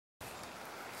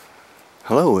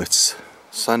Hello, it's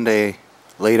Sunday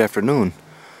late afternoon,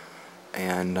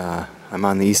 and I'm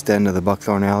on the east end of the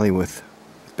Buckthorn Alley with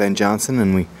Ben Johnson,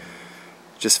 and we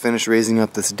just finished raising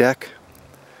up this deck.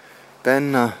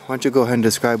 Ben, why don't you go ahead and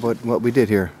describe what we did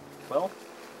here? Well,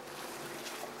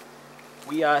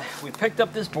 we picked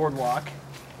up this boardwalk,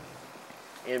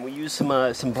 and we used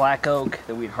some black oak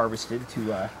that we'd harvested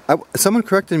to... Someone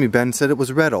corrected me, Ben, said it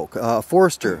was red oak. A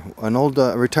forester, an old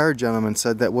retired gentleman,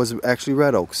 said that was actually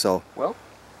red oak, so... Well,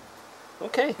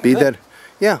 okay. Be that...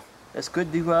 Yeah. That's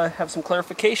good to have some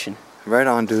clarification. Right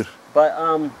on, dude. But,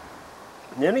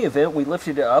 in any event, we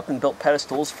lifted it up and built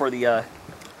pedestals for the...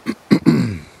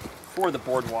 for the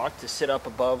boardwalk to sit up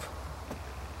above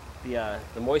the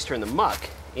moisture and the muck.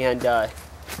 And the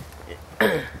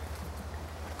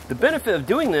benefit of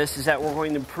doing this is that we're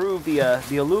going to improve the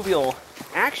alluvial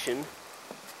action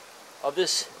of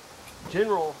this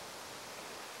general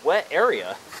wet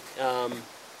area.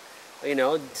 You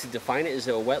know, to define it as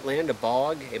a wetland, a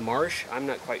bog, a marsh, I'm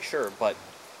not quite sure, but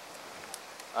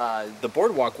the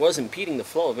boardwalk was impeding the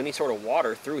flow of any sort of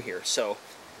water through here. So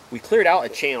we cleared out a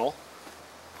channel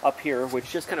up here,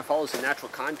 which just kind of follows the natural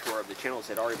contour of the channels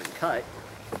that had already been cut.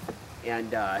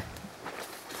 And I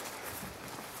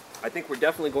think we're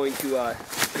definitely going to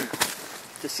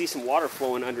see some water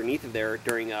flowing underneath of there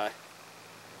during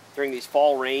these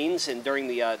fall rains and during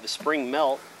the spring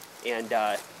melt. And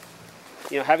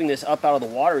you know, having this up out of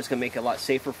the water is going to make it a lot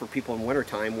safer for people in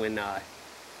wintertime when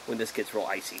this gets real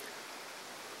icy.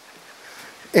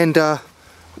 And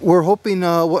we're hoping.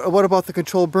 What about the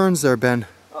controlled burns there, Ben?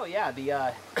 Oh yeah,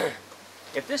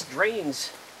 if this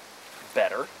drains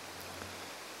better,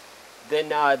 then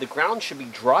the ground should be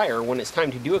drier when it's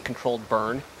time to do a controlled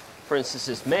burn. For instance,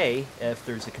 this May, if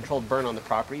there's a controlled burn on the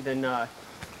property, then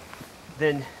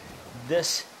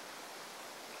this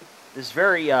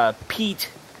very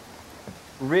peat-rich,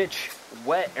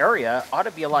 wet area ought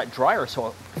to be a lot drier, so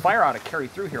fire ought to carry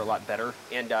through here a lot better,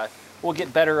 and we'll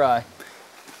get better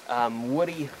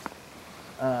woody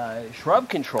shrub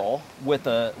control with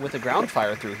a ground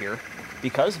fire through here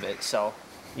because of it. So,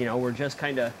 you know, we're just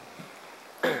kind of...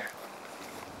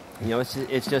 You know,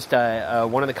 it's just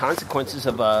one of the consequences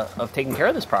of taking care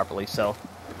of this properly. So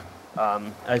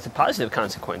it's a positive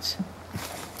consequence.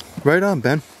 Right on,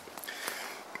 Ben.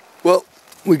 Well,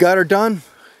 we got her done.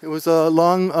 It was a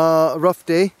long, rough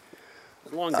day.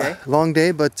 Long day. Long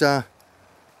day, but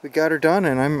we got her done,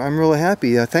 and I'm really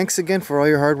happy. Thanks again for all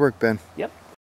your hard work, Ben. Yep.